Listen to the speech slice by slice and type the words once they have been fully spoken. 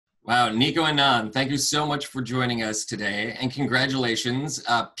Wow, Nicco Annan, thank you so much for joining us today, and congratulations.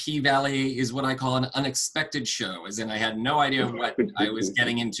 P-Valley is what I call an unexpected show, as in I had no idea what I was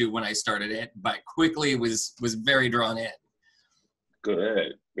getting into when I started it, but quickly was very drawn in.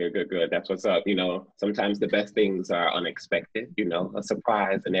 Good. That's what's up. Sometimes the best things are unexpected, a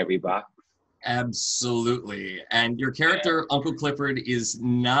surprise in every box. Absolutely. And your character, Uncle Clifford, is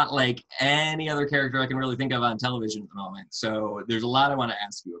not like any other character I can really think of on television at the moment. So there's a lot I want to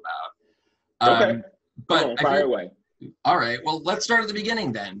ask you about. Okay. Come on, fire away. All right. Well, let's start at the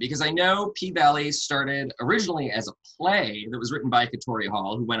beginning then, because I know P-Valley started originally as a play that was written by Katori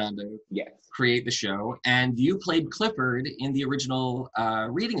Hall, who went on to create the show. And you played Clifford in the original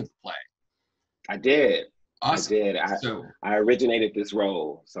reading of the play. I did. Awesome. I did. I originated this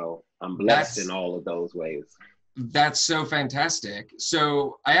role, so I'm blessed in all of those ways. That's so fantastic.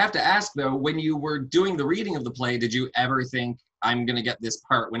 So I have to ask though, when you were doing the reading of the play, did you ever think I'm going to get this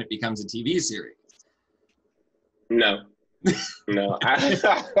part when it becomes a TV series? No, not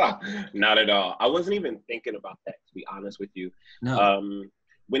at all. I wasn't even thinking about that, to be honest with you. No.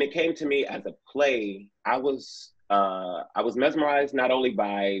 When it came to me as a play, I was mesmerized not only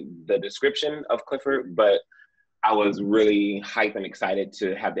by the description of Clifford, but I was really hyped and excited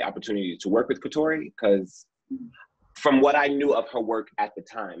to have the opportunity to work with Katori, because from what I knew of her work at the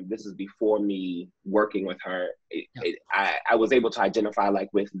time, this is before me working with her, I was able to identify like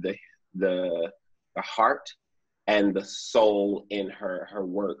with the heart and the soul in her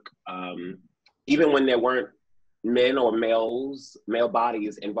work. Even when there weren't men or male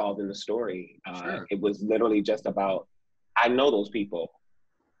bodies involved in the story. It was literally just about, I know those people.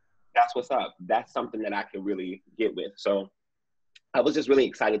 That's what's up. That's something that I can really get with. So I was just really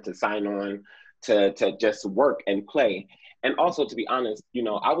excited to sign on to just work and play. And also, to be honest,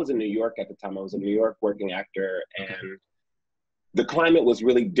 I was in New York at the time. I was a New York working actor, and the climate was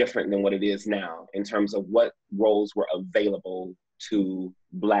really different than what it is now in terms of what roles were available to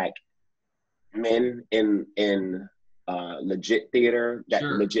Black men in legit theater. That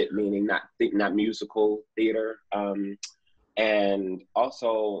legit meaning not musical theater, and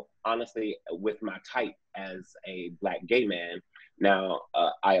also honestly with my type as a Black gay man. Now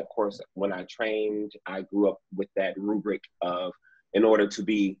I, of course, when I trained, I grew up with that rubric of, in order to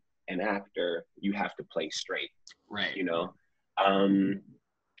be an actor, you have to play straight, right?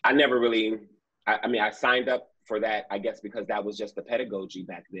 I never really, I signed up for that, I guess, because that was just the pedagogy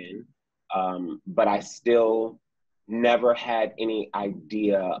back then. But I still never had any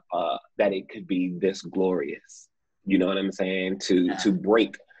idea that it could be this glorious. You know what I'm saying? To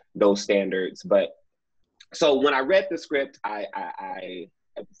break those standards. But so when I read the script, the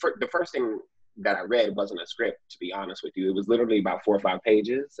first thing that I read wasn't a script, to be honest with you. It was literally about 4 or 5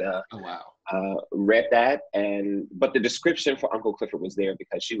 pages. Oh, wow. Read that, but the description for Uncle Clifford was there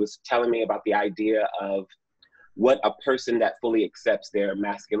because she was telling me about the idea of what a person that fully accepts their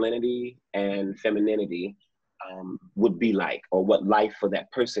masculinity and femininity would be like, or what life for that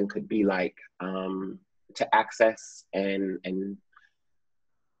person could be like, to access and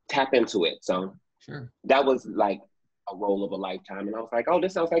tap into it. So that was like a role of a lifetime. And I was like, oh,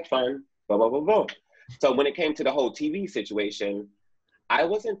 this sounds like fun, blah, blah, blah, blah. So when it came to the whole TV situation, I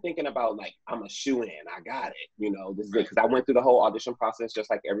wasn't thinking about like, I'm a shoe-in, I got it, this is it. Because I went through the whole audition process just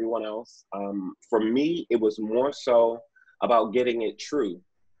like everyone else. For me, it was more so about getting it true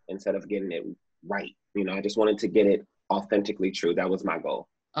instead of getting it right. I just wanted to get it authentically true. That was my goal.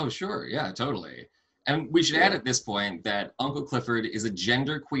 Oh, sure. Yeah, totally. And we should add at this point that Uncle Clifford is a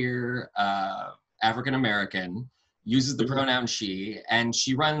genderqueer African-American, uses the pronoun she, and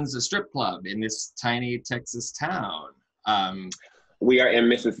she runs a strip club in this tiny Texas town. We are in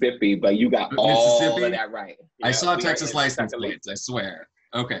Mississippi, but you got all of that right. I saw Texas license plates, I swear.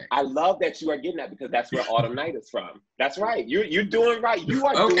 Okay. I love that you are getting that because that's where Autumn Night is from. That's right. You're doing right. You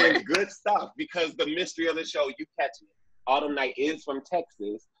are doing good stuff because the mystery of the show, you catch it. Autumn Night is from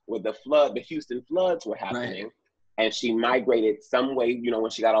Texas, where the Houston floods were happening. Right. And she migrated some way, when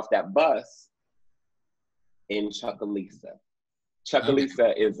she got off that bus in Chucalissa.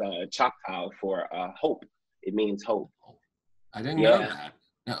 Chucalissa is Choctaw for hope. It means hope. I didn't know that.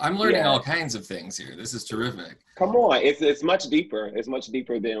 Now, I'm learning all kinds of things here. This is terrific. Come on, it's much deeper. It's much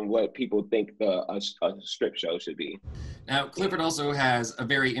deeper than what people think a strip show should be. Now, Clifford also has a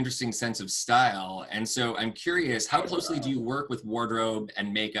very interesting sense of style, and so I'm curious, how closely do you work with wardrobe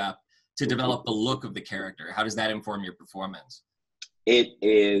and makeup to develop the look of the character? How does that inform your performance? It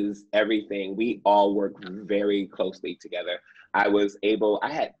is everything. We all work very closely together. I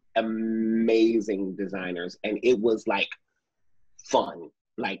had amazing designers, and it was like fun.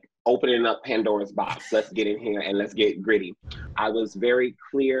 Like opening up Pandora's box. Let's get in here and let's get gritty. I was very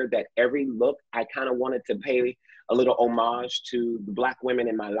clear that every look, I kind of wanted to pay a little homage to the Black women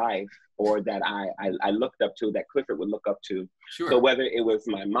in my life, or that I looked up to, that Clifford would look up to. Sure. So whether it was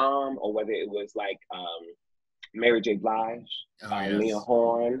my mom, or whether it was like Mary J. Blige, yes. Leah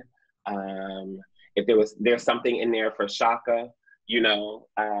Horne, if there's something in there for Shaka, you know,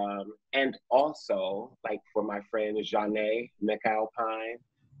 and also like for my friend Janae McAlpine,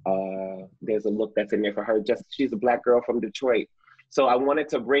 there's a look that's in there for her. She's a Black girl from Detroit. So I wanted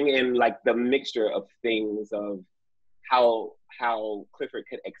to bring in like the mixture of things of how Clifford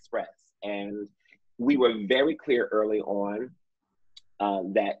could express. And we were very clear early on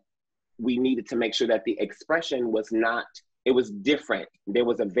that we needed to make sure that the expression was not, it was different. There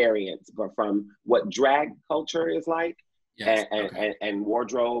was a variance from what drag culture is like, yes. and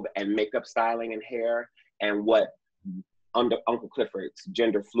wardrobe and makeup styling and hair, and what under Uncle Clifford's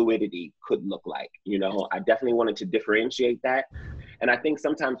gender fluidity could look like. You know, I definitely wanted to differentiate that. And I think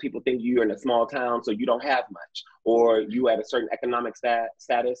sometimes people think you're in a small town, so you don't have much, or you at a certain economic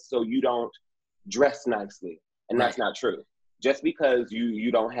status, so you don't dress nicely. And that's not true. Just because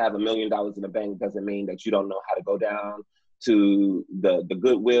you don't have $1 million in the bank doesn't mean that you don't know how to go down to the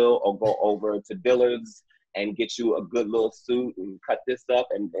Goodwill or go over to Dillard's and get you a good little suit and cut this up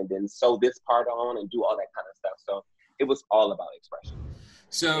and then sew this part on and do all that kind of stuff. So it was all about expression.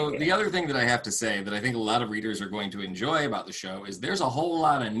 So the other thing that I have to say that I think a lot of readers are going to enjoy about the show is there's a whole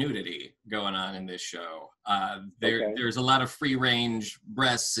lot of nudity going on in this show. There's a lot of free range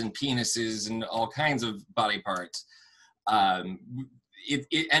breasts and penises and all kinds of body parts. And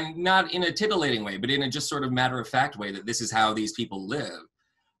not in a titillating way, but in a just sort of matter of fact way that this is how these people live.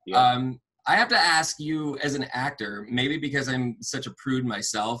 Yeah. I have to ask you as an actor, maybe because I'm such a prude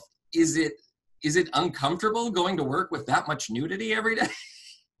myself, is it uncomfortable going to work with that much nudity every day?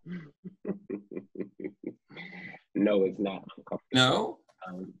 No, it's not uncomfortable. No?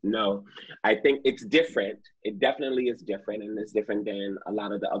 No, I think it's different. It definitely is different, and it's different than a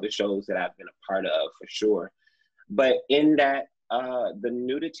lot of the other shows that I've been a part of, for sure. But in that, the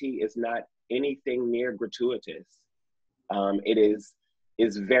nudity is not anything near gratuitous. It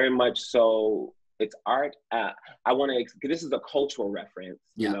is very much so, it's art. I want to, this is a cultural reference,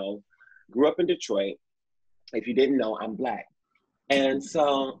 you know. Grew up in Detroit. If you didn't know, I'm Black. And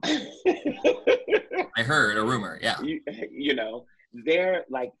so I heard a rumor, yeah. You know, there,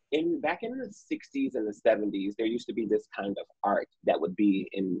 like back in the 60s and the 70s, there used to be this kind of art that would be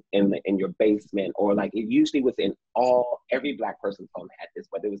in your basement, or like it usually was in every Black person's home had this,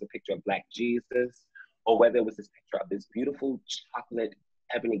 whether it was a picture of Black Jesus, or whether it was this picture of this beautiful chocolate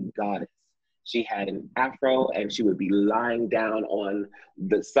ebony goddess. She had an afro and she would be lying down on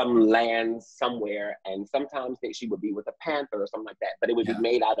some land somewhere, and sometimes she would be with a panther or something like that, but it would be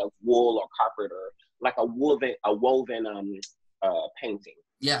made out of wool or carpet or like a woven painting.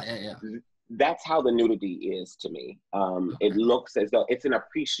 Yeah. That's how the nudity is to me. It looks as though it's an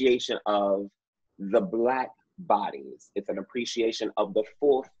appreciation of the Black bodies. It's an appreciation of the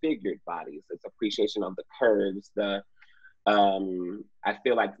full-figured bodies. It's appreciation of the curves, I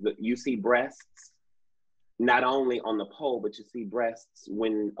feel like you see breasts not only on the pole, but you see breasts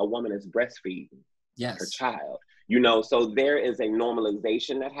when a woman is breastfeeding her child. You know, so there is a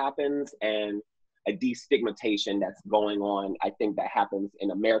normalization that happens and a destigmatization that's going on. I think that happens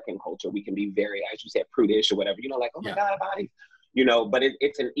in American culture. We can be very, as you said, prudish or whatever, you know, like, oh my God, body, you know, but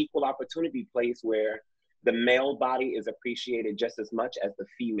it's an equal opportunity place where the male body is appreciated just as much as the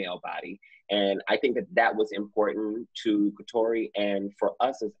female body. And I think that was important to Katori. And for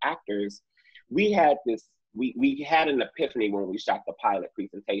us as actors, we had we had an epiphany when we shot the pilot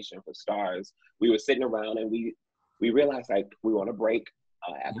presentation for Starz. We were sitting around and we realized like we were on a break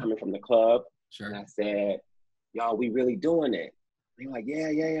coming from the club. Sure. And I said, y'all, we really doing it. They were like,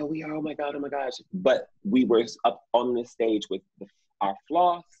 yeah, we are, oh my gosh. But we were up on this stage with our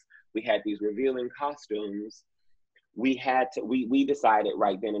floss. We had these revealing costumes. We decided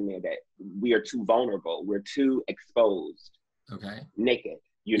right then and there that we are too vulnerable. We're too exposed. Okay. Naked,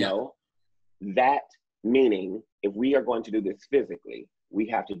 you know? That meaning, if we are going to do this physically, we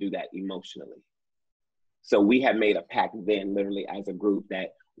have to do that emotionally. So we had made a pact then, literally as a group,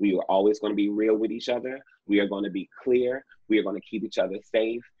 that we were always going to be real with each other. We are going to be clear. We are going to keep each other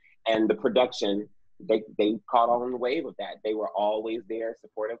safe. And the production, they caught on the wave of that. They were always there,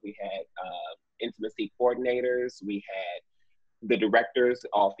 supportive. We had intimacy coordinators. We had the directors,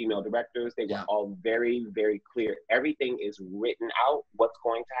 all female directors. They were all very, very clear. Everything is written out, what's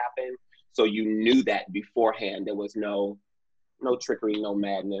going to happen. So you knew that beforehand. There was no trickery, no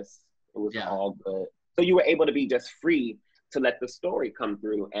madness. It was all good. So you were able to be just free to let the story come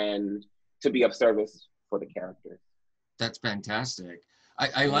through and to be of service for the characters. That's fantastic.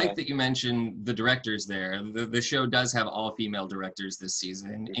 I like that you mentioned the directors there. The show does have all female directors this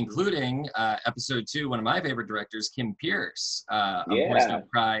season, including episode 2, one of my favorite directors, Kim Pierce, of Boys Don't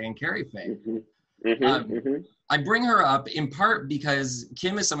Cry and Carrie fame. I bring her up in part because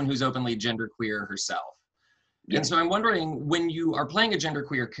Kim is someone who's openly genderqueer herself. And so I'm wondering, when you are playing a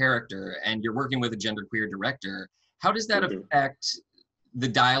genderqueer character and you're working with a genderqueer director, how does that affect the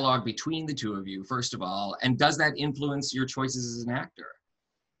dialogue between the two of you, first of all, and does that influence your choices as an actor?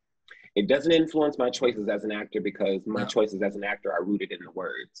 It doesn't influence my choices as an actor because my choices as an actor are rooted in the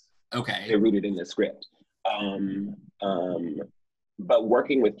words. Okay. They're rooted in the script. But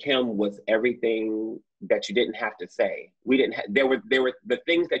working with Kim was everything that you didn't have to say. We didn't have, there were the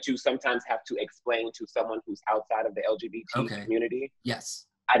things that you sometimes have to explain to someone who's outside of the LGBT community. Yes.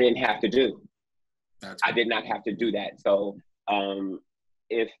 I didn't have to do. I did not have to do that. So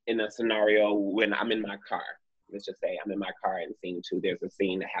if in a scenario when I'm in my car, let's just say I'm in my car in scene 2, there's a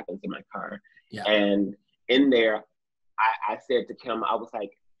scene that happens in my car. Yeah. And in there, I said to Kim, I was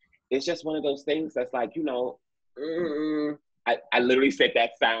like, it's just one of those things that's like, you know, I literally said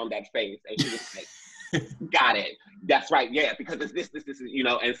that sound, that face, and she was like, got it. That's right. Yeah, because it's this, you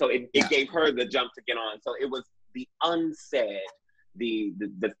know, and so it gave her the jump to get on. So it was the unsaid, the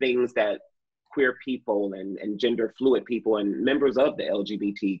things that queer people and gender fluid people and members of the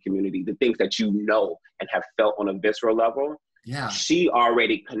LGBT community, the things that you know and have felt on a visceral level, she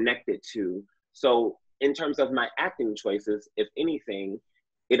already connected to. So in terms of my acting choices, if anything,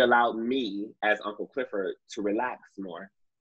 it allowed me as Uncle Clifford to relax more